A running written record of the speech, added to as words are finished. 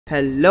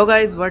Hello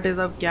guys, what is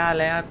up, क्या हाल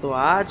है यार। तो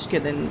आज के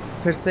दिन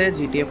फिर से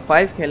GTA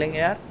 5 खेलेंगे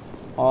यार।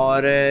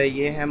 और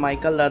ये है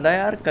माइकल दादा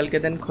यार, कल के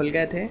दिन खुल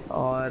गए थे।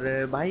 और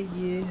भाई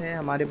ये है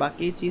हमारे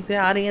बाकी चीज़ें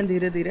आ रही हैं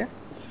धीरे धीरे।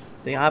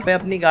 तो यहाँ पे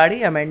अपनी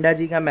गाड़ी अमेंडा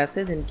जी का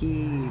मैसेज,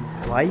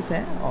 इनकी वाइफ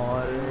है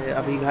और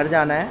अभी घर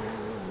जाना है।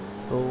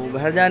 तो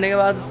घर जाने के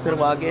बाद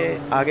फिर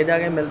आगे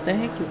जाके मिलते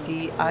हैं,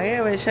 क्योंकि आगे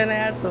वेशन है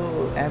यार,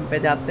 तो एम पे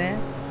जाते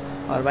हैं।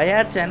 और भाई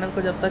यार चैनल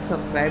को जब तक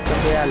सब्सक्राइब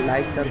कर दो यार,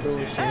 लाइक कर दो,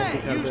 शेयर भी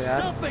कर दो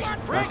यार,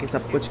 बाकी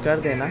सब कुछ कर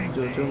देना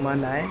जो जो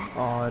मन आए।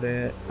 और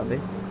अबे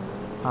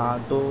हाँ,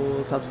 तो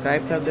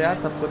सब्सक्राइब कर दो यार,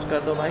 सब कुछ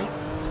कर दो भाई।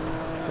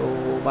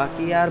 तो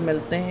बाकी यार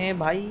मिलते हैं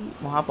भाई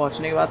वहाँ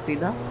पहुँचने के बाद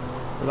सीधा।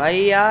 तो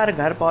भाई यार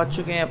घर पहुँच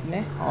चुके हैं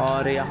अपने,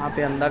 और यहाँ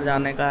पे अंदर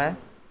जाने का है,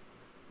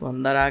 तो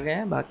अंदर आ गए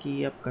हैं।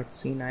 बाकी अब कट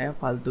सीन आया,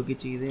 फालतू की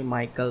चीज़ें,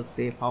 माइकल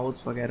सेफ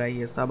हाउस वगैरह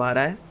ये सब आ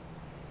रहा है।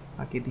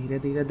 बाकी धीरे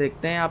धीरे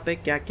देखते हैं यहाँ पे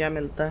क्या क्या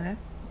मिलता है।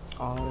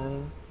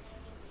 और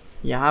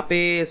यहाँ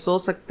पे सो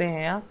सकते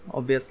हैं आप,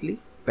 ऑब्वियसली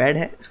बेड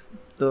है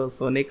तो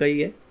सोने का ही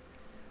है।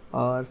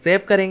 और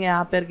सेव करेंगे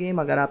यहाँ पर गेम,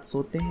 अगर आप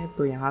सोते हैं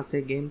तो यहाँ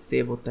से गेम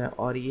सेव होता है।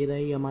 और ये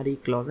रही हमारी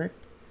क्लोजेट।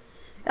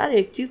 यार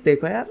एक चीज़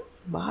देखो यार,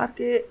 बाहर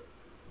के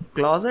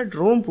क्लोजेट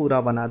रूम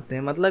पूरा बनाते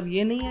हैं, मतलब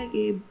ये नहीं है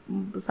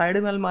कि साइड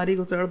में अलमारी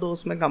घुसेड़ दो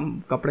उसमें कम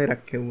कपड़े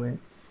रखे हुए हैं,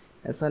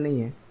 ऐसा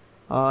नहीं है।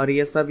 और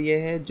ये सब ये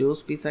है,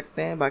 जूस पी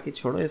सकते हैं, बाकी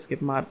छोड़ो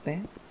स्किप मारते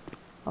हैं।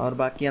 और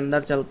बाकी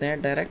अंदर चलते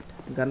हैं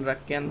डायरेक्ट गन रख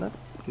के अंदर,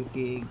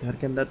 क्योंकि घर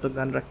के अंदर तो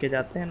गन रख के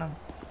जाते हैं ना।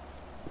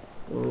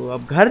 तो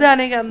अब घर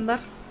जाने के अंदर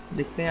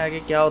देखते हैं आगे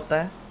क्या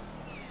होता है।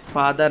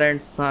 फादर एंड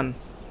सन,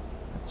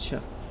 अच्छा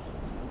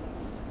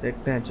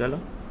देखते हैं, चलो।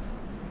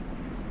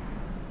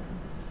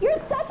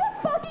 You're such a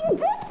fucking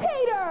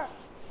dictator!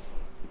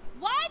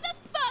 Why the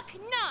fuck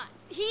not?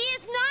 He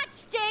is not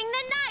staying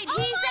the night. Oh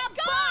He's a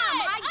bum.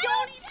 I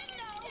don't even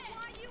know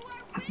why you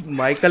are with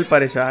Michael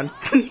परेशान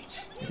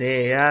अरे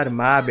यार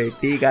माँ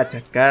बेटी का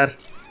चक्कर।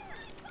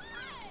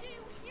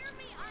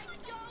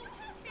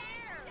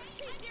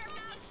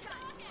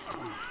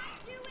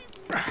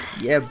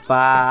 ये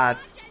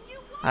बात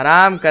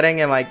आराम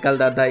करेंगे माइकल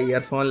दादा,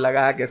 ईयरफोन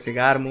लगा के,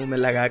 सिगार मुंह में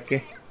लगा के।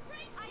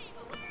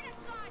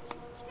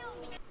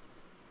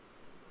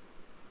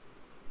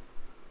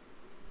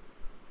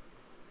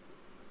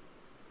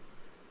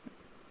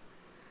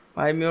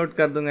 भाई म्यूट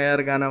कर दूंगा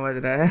यार, गाना बज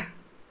रहा है।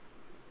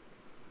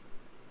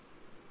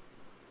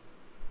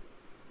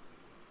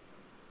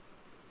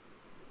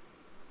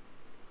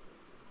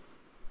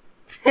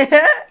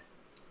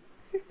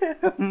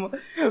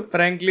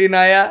 फ्रैंकलिन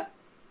आया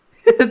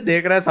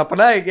देख रहा है,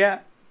 सपना है क्या?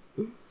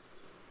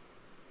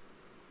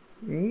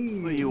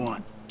 What do you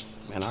want?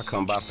 Man, I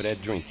come by for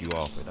that drink you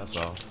offered, that's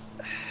all.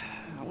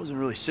 I wasn't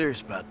really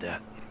serious about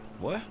that.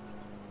 What?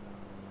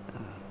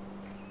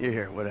 You're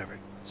here, whatever.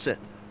 Sit.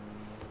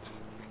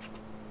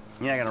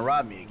 You're not gonna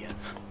rob me again.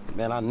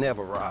 Man, I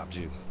never robbed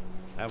you.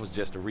 That was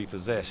just a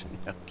repossession.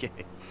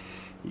 Okay.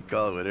 You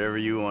call it whatever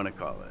you want to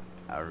call it.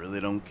 I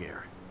really don't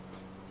care.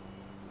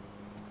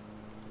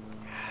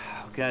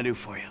 What can I do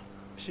for you?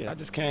 Shit, I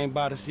just came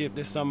by to see if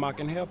there's something I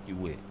can help you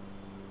with.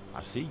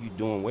 I see you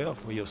doing well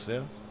for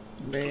yourself.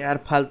 बे यार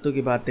फालतू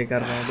की बातें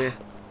कर रहे हैं बे।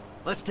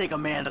 Let's take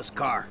Amanda's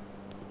car.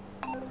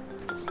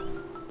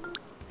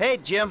 Hey,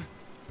 Jim.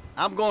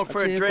 I'm going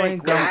for a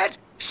drink. Dad?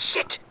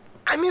 Shit!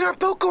 I'm in our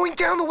boat going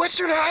down the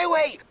Western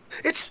Highway.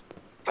 It's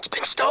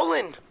been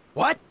stolen.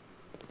 What?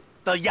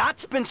 The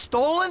yacht's been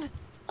stolen?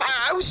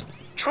 I was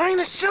trying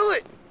to sell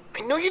it.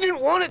 I know you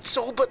didn't want it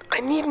sold, but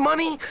I need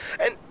money,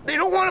 and they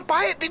don't want to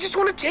buy it. They just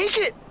want to take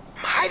it.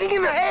 I'm hiding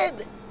in the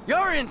head.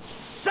 You're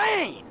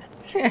insane!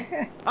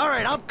 All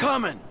right, I'm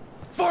coming.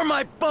 For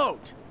my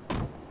boat.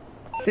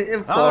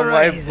 For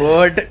my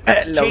boat.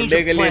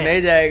 लौंडे के लिए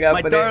नहीं जाएगा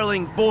My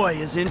darling boy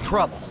is in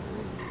trouble.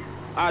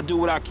 I'll do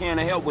what I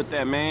can to help with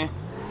that, man.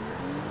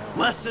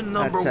 Lesson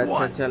number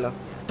one. चलो।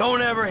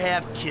 Don't ever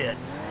have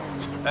kids.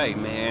 Hey,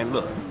 man,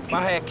 look. If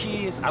I had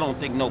kids, I don't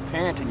think no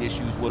parenting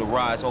issues would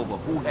arise over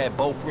who had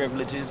boat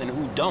privileges and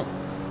who don't.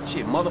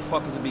 Shit,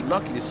 motherfuckers would be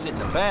lucky to sit in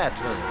the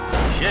bathtub.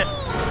 Shit.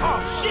 Oh,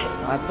 shit.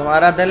 हाँ,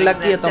 तुम्हारा दिल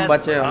लगती है, तुम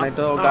बचे हो, नहीं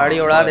तो गाड़ी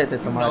उड़ा देते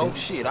तुम्हारी। No,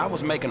 shit, I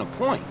was making a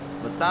point.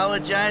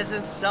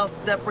 Mythologizing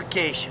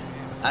self-deprecation.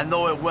 I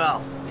know it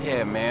well.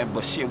 Yeah, man,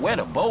 but shit, where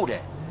the boat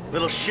at?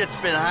 Little shit's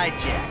been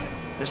hijacked.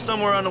 They're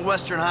somewhere on the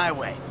Western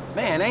Highway.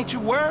 Man, ain't you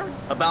worried?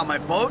 About my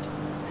boat?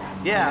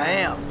 Yeah, I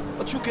am.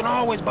 But you can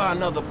always buy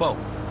another boat.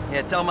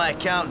 Yeah, tell my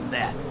accountant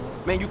that.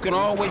 Man, you can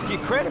always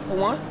get credit for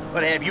one.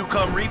 But have you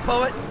come repo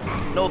it?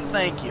 No,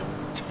 thank you.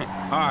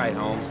 All right,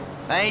 homie.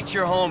 I ain't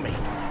your homie.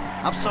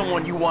 I'm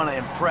someone you want to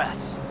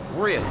impress.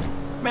 Really?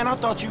 Man, I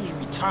thought you was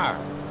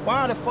retired. Why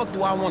the fuck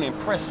do I want to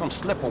impress some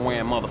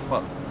slipper-wearing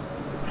motherfucker?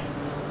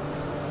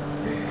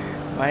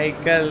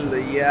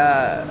 Michael या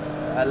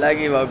अलग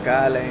ही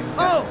वकाल है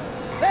इनका। Oh,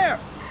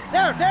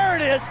 there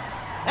it is.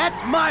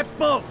 That's my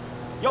boat.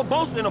 Your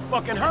boat's in a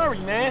fucking hurry,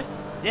 man.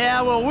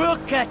 Yeah, well, we'll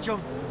catch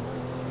them.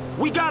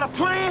 We got a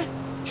plan?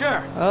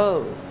 Sure.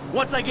 Oh.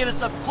 Once I get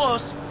us up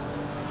close,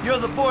 you're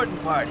the boarding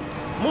party.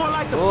 More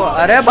like the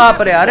अरे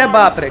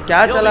बाप रे,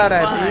 क्या चला रहा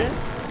है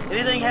तू?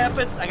 Anything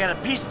happens, I got a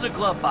piece in the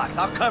glove box.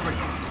 I'll cover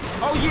you.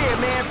 Oh yeah,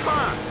 man,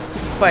 fine.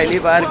 पहली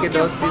बार की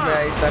दोस्ती में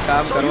ऐसा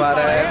काम करवा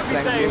रहा है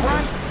Franklin.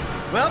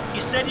 Well,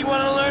 you said you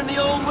want to learn the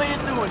old way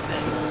of doing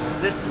things.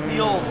 This is the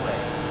old way.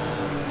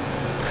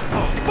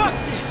 Oh, fuck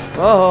this.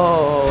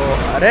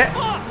 ओह, अरे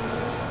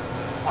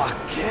Fuck,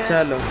 kid.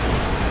 चलो।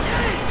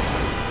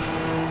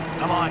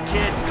 Come on,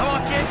 kid. Come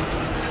on, kid.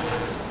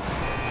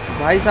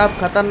 भाई साहब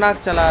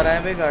खतरनाक चला रहे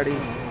हैं बे गाड़ी।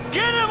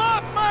 Get him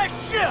off my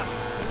ship.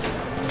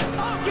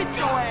 Get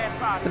your ass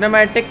out.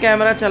 Cinematic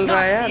camera चल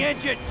रहा है The यार।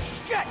 engine.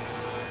 Shit.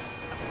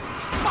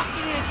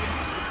 Fucking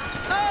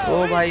engine.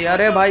 ओ भाई,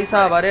 अरे भाई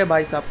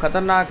साहब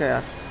खतरनाक है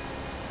यार।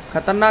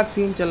 खतरनाक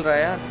सीन चल रहा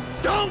है यार।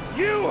 Don't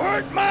you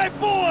hurt my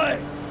boy.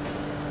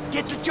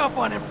 Get the jump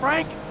on him,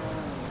 Frank.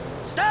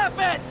 Stop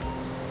it.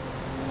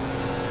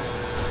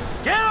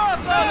 Get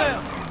off of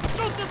him.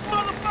 Shoot this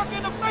motherfucker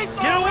in the face.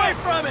 Get away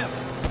from him.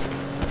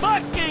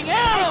 Fucking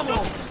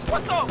animal.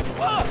 What the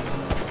fuck?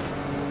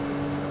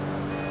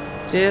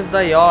 Chase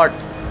the yacht.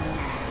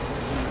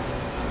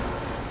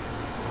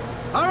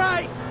 All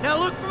right, now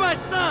look for my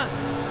son.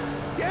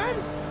 Dad?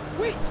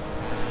 Wait,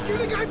 you're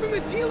the guy from the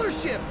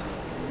dealership.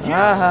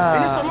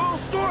 And it's a long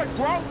story,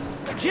 bro.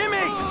 Jimmy.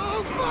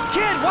 Oh, fuck.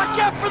 Kid, watch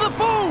out for the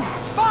boom.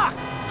 Fuck.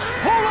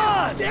 Hold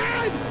on.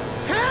 Dad!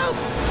 Help!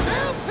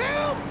 Help!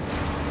 Help!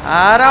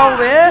 आ रहा हूँ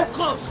बे। Too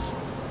close.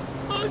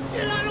 Oh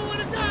shit, I don't want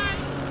to die!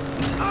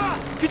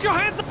 Get your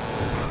hands up.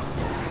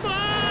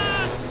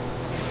 Fuck!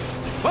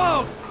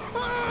 Whoa.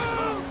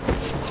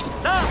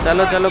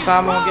 चलो चलो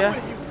काम हो गया।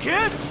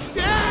 Kid.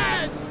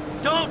 Dad!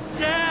 Don't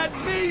dad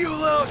me, you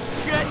little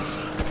shit.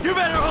 You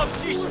better hope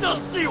she's still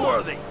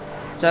seaworthy.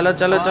 चलो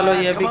चलो चलो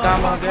ये भी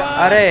काम हो गया।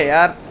 अरे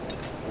यार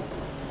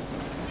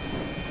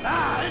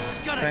This is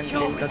gonna kill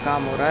Franklin me. का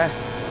काम हो रहा है।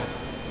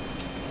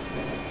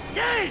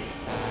 Yay!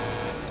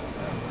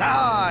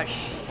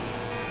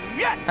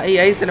 Shit.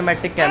 यही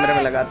सिनेमैटिक कैमरे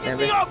में लगाते हैं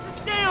बे। Get me off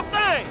this damn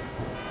thing.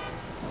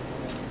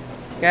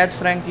 Catch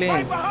Franklin.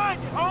 Right behind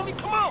you, homie.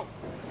 Come on.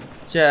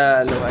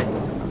 चलो भाई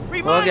साहब, हो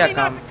Remind गया me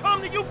काम। not to come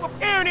to you for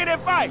parent in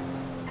that fight.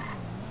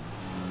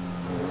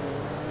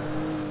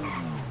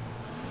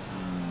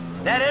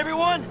 That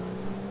everyone?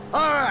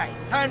 All right,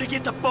 time to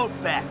get the boat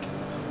back.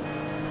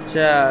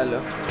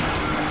 चलो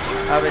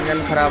अब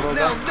engine खराब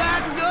होगा। Now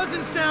that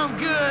doesn't sound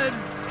good.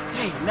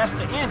 Damn, that's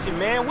the engine,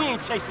 man. We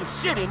ain't chasing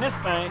shit in this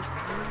thing.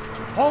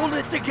 Hold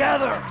it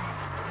together.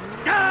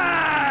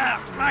 Ah,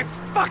 my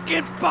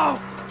fucking boat.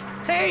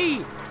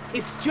 Hey,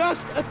 it's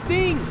just a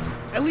thing.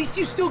 At least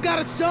you still got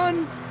a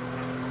son.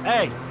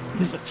 Hey,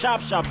 it's a chop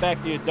shop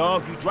back there,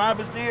 dog. You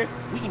drivers there,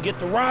 we can get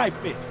the ride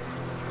fixed.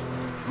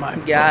 My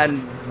ज्ञान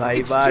भाई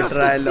It's बांट just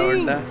रहा है a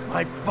thing. लौंडा।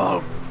 my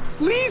boat.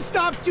 Please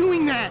stop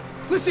doing that.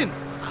 Listen,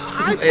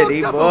 I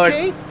Very fucked up, bored.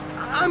 okay?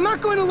 I'm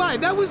not going to lie.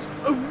 That was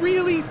a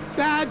really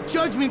bad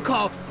judgment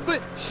call.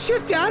 But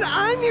shit, Dad,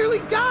 I nearly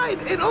died,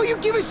 and all you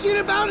give a shit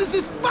about is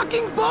this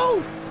fucking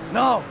boat.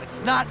 No,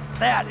 it's not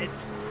that.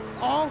 It's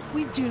All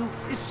we do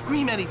is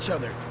scream at each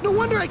other. No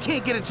wonder I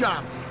can't get a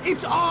job.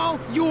 It's all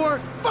your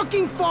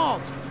fucking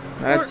fault.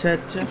 Or अच्छा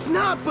अच्छा। it's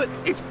not, but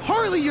it's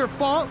partly your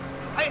fault.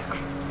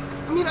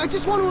 I mean, I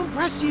just want to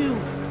impress you.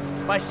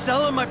 by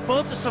selling my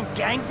boat to some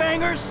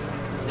gangbangers.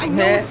 I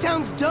know it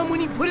sounds dumb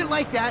when you put it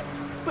like that,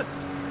 but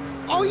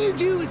all you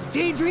do is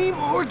daydream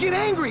or get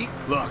angry.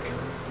 Look,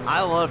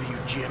 I love you,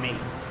 Jimmy,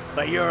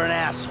 but you're an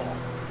asshole.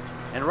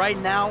 And right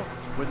now,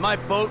 with my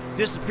boat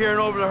disappearing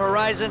over the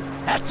horizon,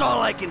 that's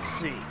all I can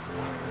see.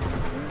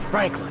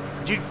 Franklin,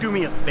 would you do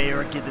me a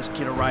favor and give this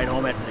kid a ride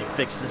home after they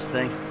fix this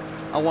thing?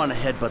 I want to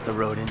headbutt the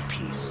road in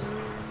peace.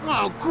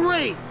 Oh,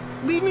 great!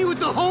 Leave me with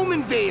the home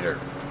invader.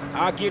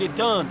 I'll get it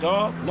done,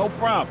 dog. No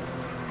problem.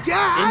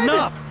 Dad!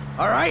 Enough!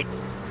 All right?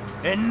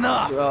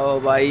 Enough! ओ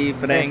भाई Hey,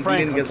 Franklin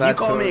Franklin, के can साथ you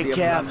call छोड़ me a दिया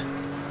cab?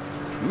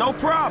 No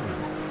problem.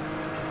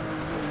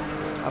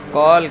 अब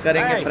call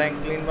करेंगे Hey,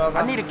 Franklin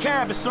Baba. I need a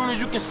cab as soon as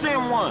you can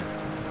send one.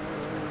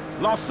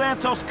 Los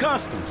Santos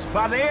Customs,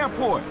 by the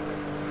airport.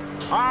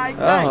 All right,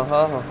 thanks.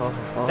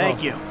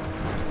 Thank you.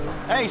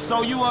 Hey,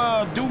 so you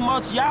do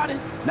much yachting?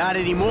 Not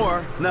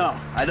anymore. No,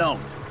 I don't.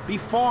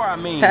 Before, I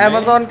mean,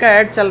 Amazon का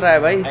add चल रहा है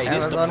भाई। Hey,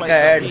 this the Amazon place का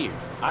up add. here.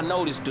 I know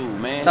this dude,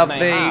 man. His Subway,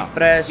 name Al.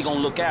 fresh. He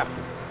gonna look after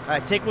him. All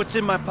right, take what's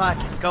in my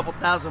pocket. A couple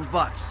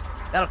 $1,000.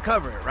 That'll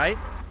cover it, right?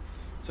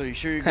 So you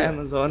sure you're good?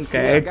 Amazon का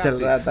add चल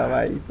रहा था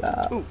भाई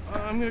साहब। Ooh,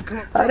 I'm gonna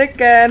come up. अरे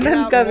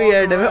cannon का भी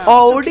add है,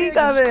 ऑडी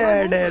का भी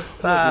ऐड है Man, I'm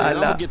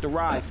साला। gonna get the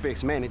ride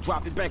fixed, man, and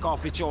drop it back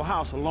off at your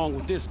house along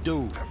with this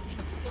dude.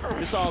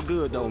 It's all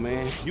good though,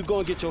 man. You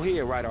gonna get your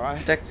head right, all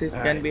right? Taxis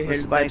can be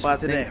held by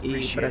passing E,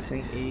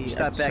 pressing E.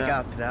 Stop back अच्छा।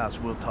 out to the house.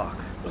 We'll talk.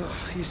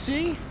 You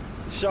see?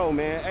 Show,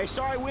 man. Hey,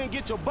 sorry we didn't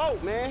get your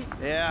boat, man.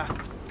 Yeah.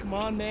 Come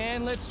on,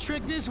 man. Let's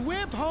trick this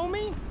whip,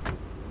 homie.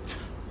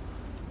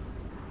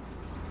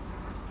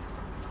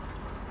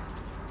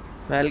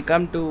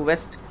 Welcome to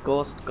west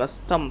coast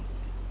customs.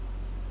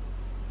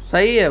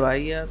 सही है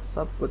भाई यार,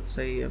 सब कुछ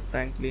सही है,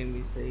 Franklin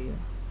भी सही है।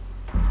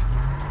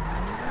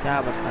 क्या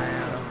बताएं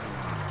यार,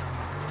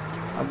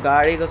 अब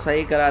गाड़ी को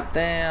सही कराते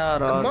हैं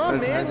और Come on,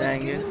 फिर घर man. Let's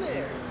जाएंगे। get in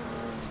there.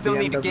 Still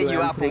need to get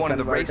you out for BMW one of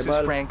the races,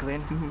 convertible.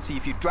 Franklin. See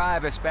if you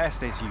drive as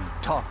fast as you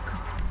talk.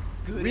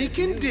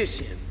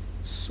 Recondition.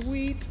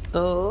 Sweet.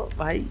 तो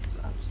भाई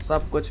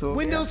सब कुछ हो गया।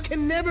 Windows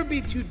can never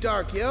be too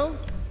dark, yo.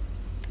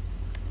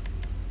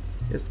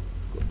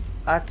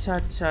 अच्छा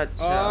अच्छा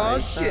अच्छा। Oh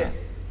ऐसा। shit.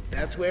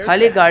 That's where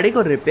खाली it's at. गाड़ी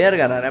को रिपेयर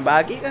कराना है,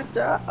 बाकी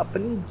खर्चा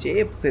अपनी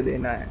जेब से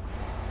देना है।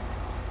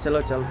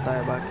 चलो चलता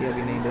है, बाकी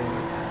अभी नहीं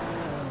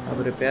देंगे।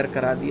 अब रिपेयर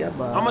करा दिया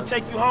बस। I'm gonna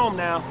take you home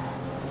now.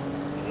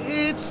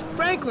 It's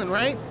Franklin,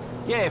 right?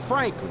 Yeah,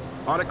 Franklin,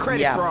 or the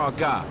credit Yeah. fraud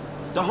guy,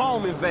 the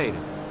home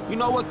invader. You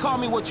know what? Call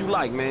me what you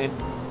like, man.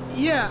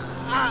 Yeah.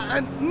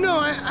 No,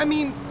 I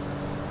mean,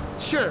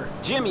 sure,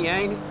 Jimmy,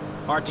 ain't it?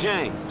 Or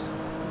James?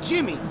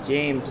 Jimmy.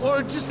 James.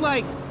 Or just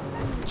like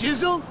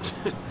Jizzle.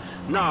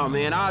 Nah,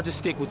 man, I'll just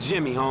stick with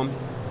Jimmy, homie.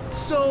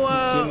 So,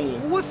 Jimmy.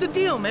 what's the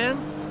deal, man?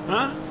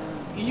 Huh?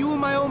 You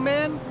and my old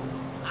man?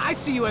 I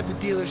see you at the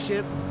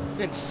dealership,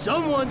 and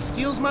someone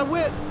steals my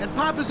whip, and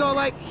Papa's all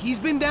like, he's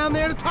been down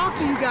there to talk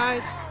to you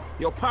guys.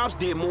 Your pops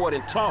did more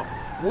than talk.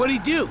 What'd he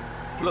do?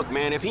 Look,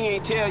 man, if he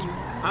ain't tell you,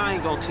 I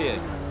ain't gonna tell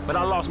you. But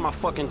I lost my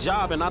fucking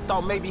job, and I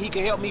thought maybe he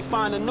could help me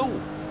find a new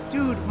one.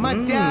 Dude, my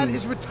dad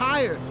is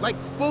retired, like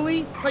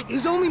fully. Like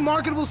his only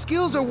marketable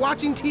skills are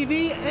watching TV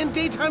and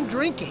daytime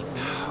drinking.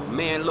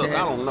 Man, look, I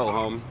don't know,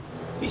 homie.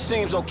 He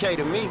seems okay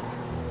to me.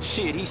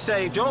 Shit, he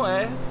saved your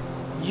ass.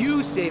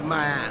 You saved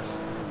my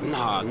ass.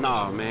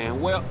 Nah,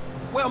 man.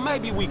 Well,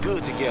 maybe we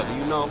good together,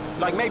 you know?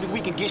 Like, maybe we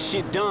can get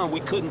shit done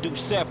we couldn't do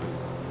separate.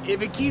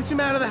 If it keeps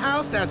him out of the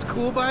house, that's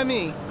cool by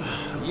me.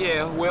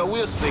 Yeah, well,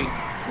 we'll see.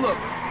 Look,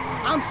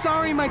 I'm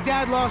sorry my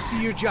dad lost you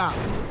your job.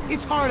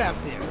 It's hard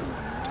out there.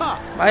 Tough.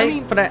 I भाई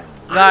mean,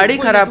 गाड़ी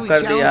I'm खराब politically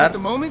कर दी challenged यार। at the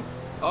moment.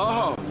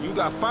 Oh, you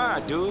got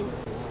fired, dude.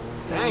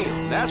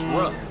 Damn, that's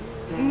rough.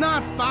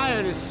 Not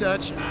fired as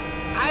such.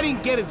 I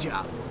didn't get a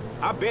job.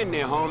 I've been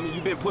there, homie.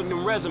 You've been putting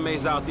them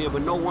resumes out there,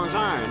 but no one's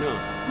hiring, huh?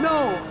 No,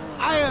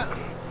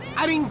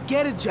 I didn't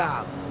get a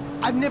job.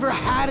 I've never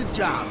had a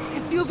job.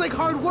 It feels like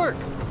hard work.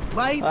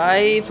 Life.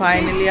 भाई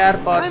finally यार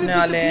days पहुंचने kinda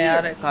वाले हैं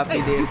यार, disappear. काफी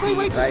Hey, there you play की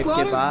Weights to drive के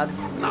Slaughter? बाद।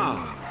 Nah,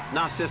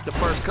 not since the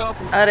first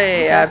couple. अरे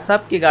यार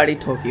सबकी गाड़ी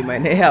ठोकी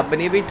मैंने,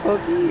 अपनी भी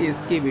ठोकी,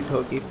 इसकी भी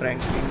ठोकी,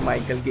 फ्रैंकलिन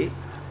माइकल की।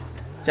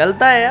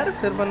 चलता है यार,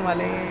 फिर बन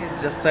वाले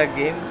just a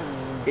game,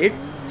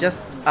 it's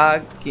just a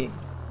game.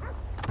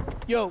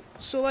 Yo,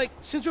 so like,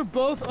 since we're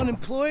both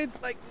unemployed,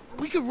 like,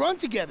 we could run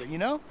together, you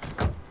know?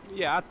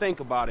 Yeah, I think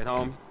about it,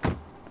 homie.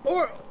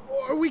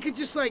 Or we could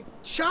just like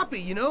shop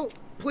it, you know?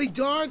 Play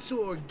darts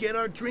or get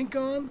our drink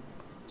on.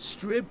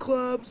 Strip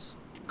clubs.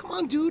 Come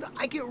on, dude,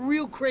 I get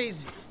real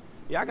crazy.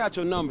 Yeah, I got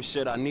your number,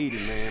 shit. I need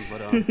it, man.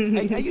 But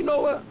hey, you know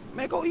what?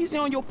 Man, go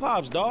easy on your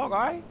pops, dog.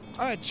 All right?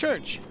 All right,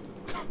 church.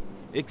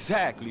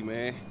 Exactly,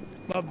 man.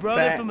 My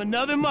brother from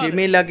another mother.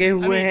 Jimmy लगे I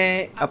हुए mean,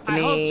 हैं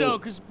I hope so,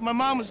 'cause my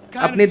mom was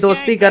kind अपनी of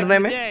दोस्ती skank back करने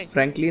in the में day.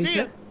 Franklin See से।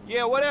 ya.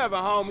 Yeah,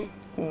 whatever, homie.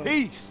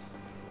 Peace.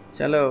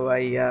 चलो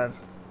भाई यार,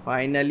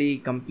 फाइनली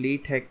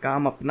कंप्लीट है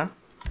काम अपना,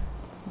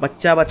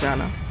 बच्चा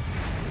बचाना।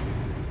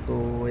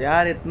 तो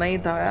यार इतना ही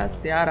था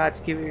यार आज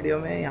की वीडियो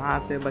में। यहाँ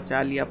से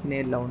बचा लिया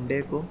अपने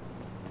लौंडे को।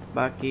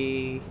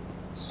 बाकी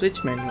स्विच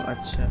मेन्यू,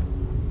 अच्छा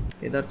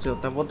इधर से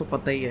होता है, वो तो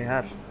पता ही है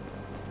यार।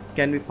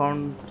 Can be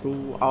found through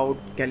out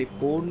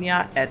California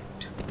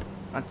eight,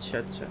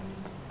 अच्छा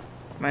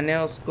मैंने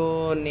उसको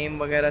नेम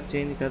वगैरह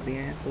चेंज कर दिए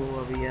हैं, तो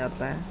अभी ये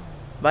आता है।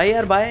 भाई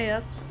यार बाय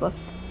यस, बस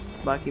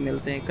बाकी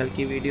मिलते हैं कल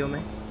की वीडियो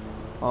में,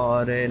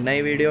 और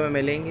नई वीडियो में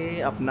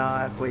मिलेंगे अपना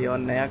कोई और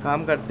नया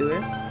काम करते हुए।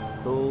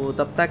 तो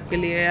तब तक के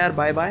लिए यार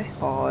बाय बाय,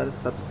 और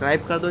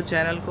सब्सक्राइब कर दो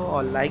चैनल को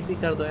और लाइक भी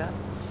कर दो यार।